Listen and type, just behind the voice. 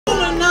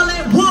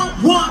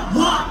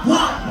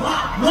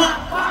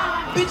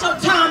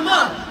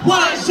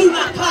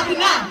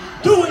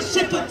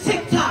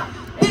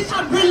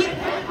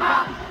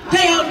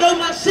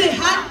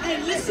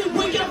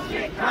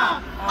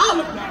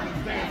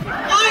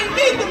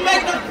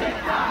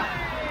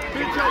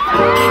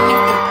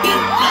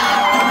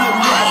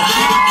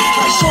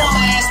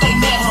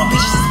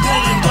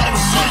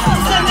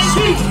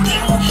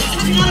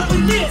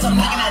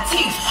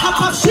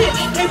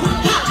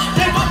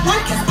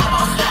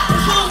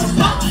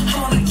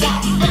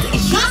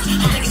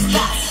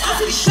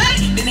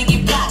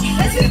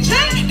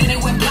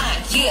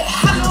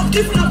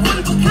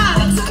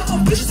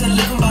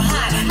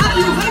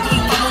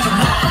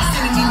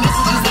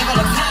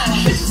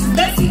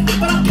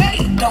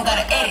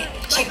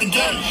check the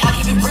game. I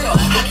keep it real,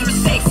 I keep it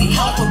sexy.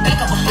 Hoes put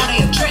back up before they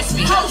address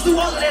me. Hoes do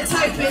all of that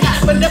typing,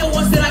 but never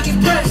once did I get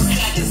pressed.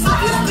 It's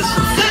obvious that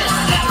you flex.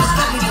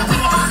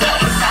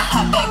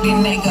 Hop back,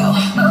 then they go.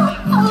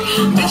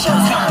 Bitch, your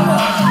time up.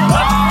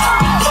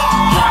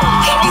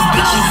 These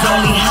bitches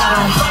only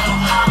hot.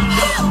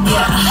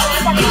 Yeah,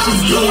 bitches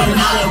doing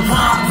all that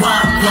wah.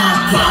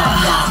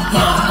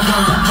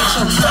 Bitch,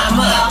 your time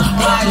up.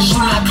 Why is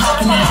you not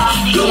talking that?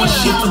 Doing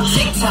shit for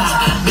TikTok.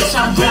 Bitch,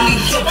 I'm really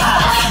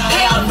hip-hop.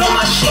 They all know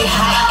my shit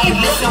hot. Ain't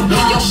listen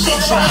when your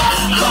shit drop.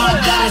 God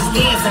got his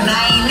dance and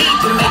I ain't need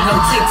to make no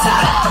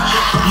TikTok.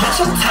 Bitch,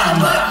 your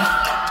time up.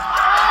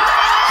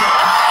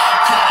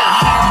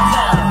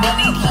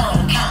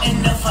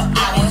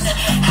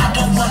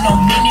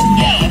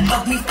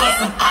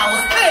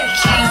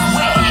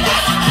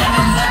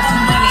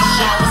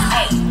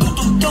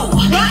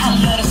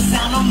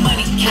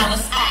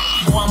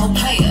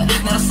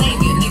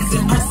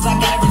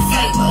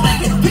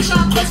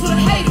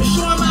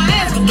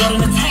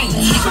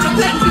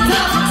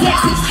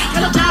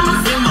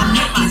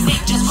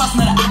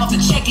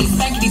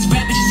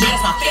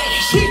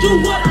 She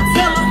do what I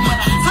tell her,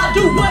 I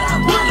do what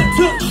I wanna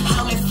do.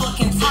 How they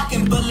fucking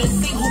talking, but let's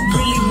see who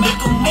really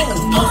make a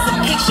move. Post a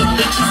picture,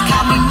 bitches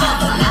call me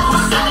mother, now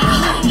who's selling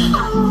who?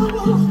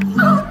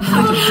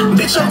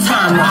 Bitch, your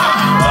time up.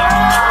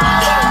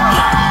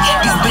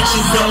 These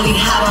bitches only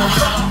hot on.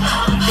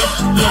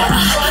 Yeah,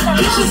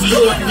 bitches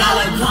doing all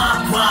that wah.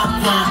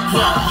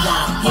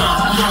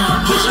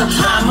 Bitch, your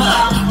time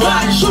up.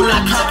 Why is you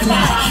not clocking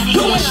that?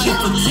 Doing shit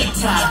for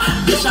TikTok.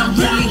 Bitch, I'm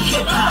really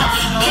hip-hop.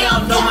 They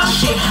all know my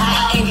shit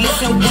hot. Ain't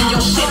listen when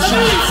your shit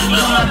drop.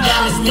 Going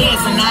down the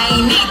stairs and I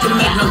ain't need to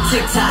make no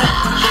TikTok.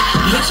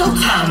 Bitch, your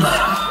time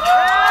up.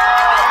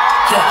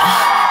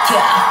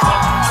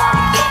 Yeah.